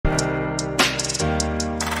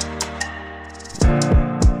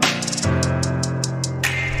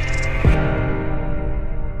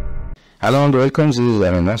Hello and welcome, this is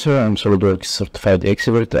Nasser. I'm SolidWorks certified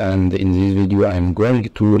expert, and in this video I'm going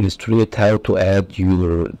to illustrate how to add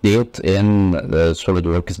your date in the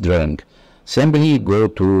SolidWorks drawing. Simply go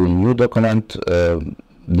to new document,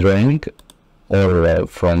 drawing, or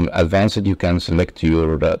from advanced you can select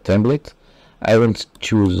your template. I will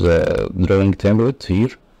choose drawing template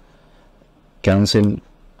here, cancel,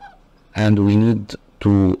 and we need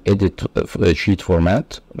to edit sheet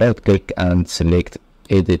format. Right click and select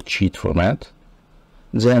edit sheet format,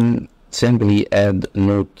 then simply add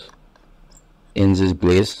note in this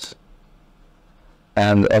place,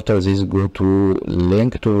 and after this go to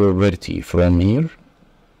link to property. From here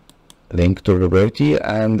link to property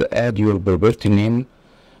and add your property name.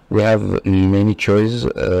 We have many choices,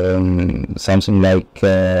 something like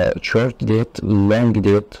short date, long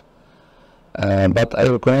date, but I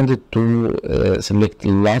recommend it to select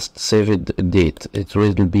last saved date. It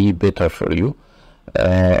will be better for you.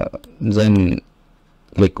 Then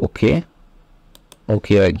click OK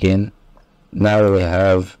again. Now we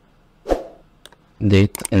have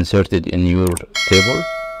date inserted in your table.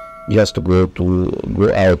 Just go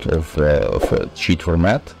out of sheet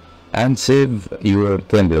format and save your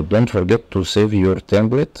template. Don't forget to save your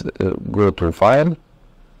template. Go to file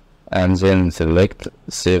and then select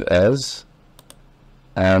save as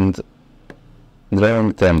and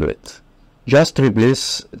drawing template. Just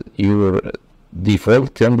replace your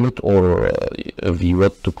default template, or if you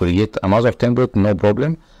want to create another template, no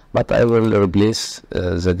problem, but I will replace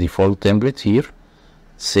the default template here.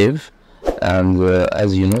 Save, and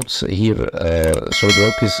as you notice here,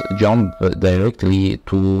 SolidWorks jump directly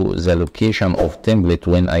to the location of template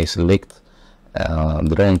when I select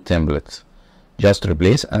drawing template. Just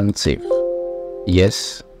replace and save.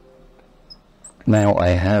 Yes, now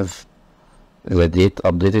I have the date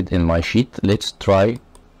updated in my sheet. Let's try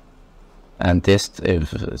and test if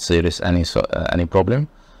there is any problem.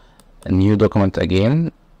 A new document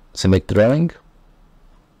again, select drawing,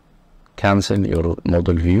 cancel your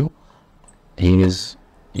model view. Here is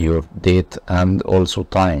your date and also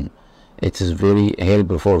time. It is very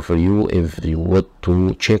helpful for you if you want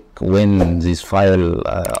to check when this file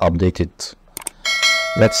updated.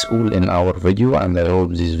 That's all in our video, and I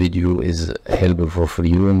hope this video is helpful for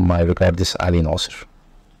you. My regards, Ali Nasser.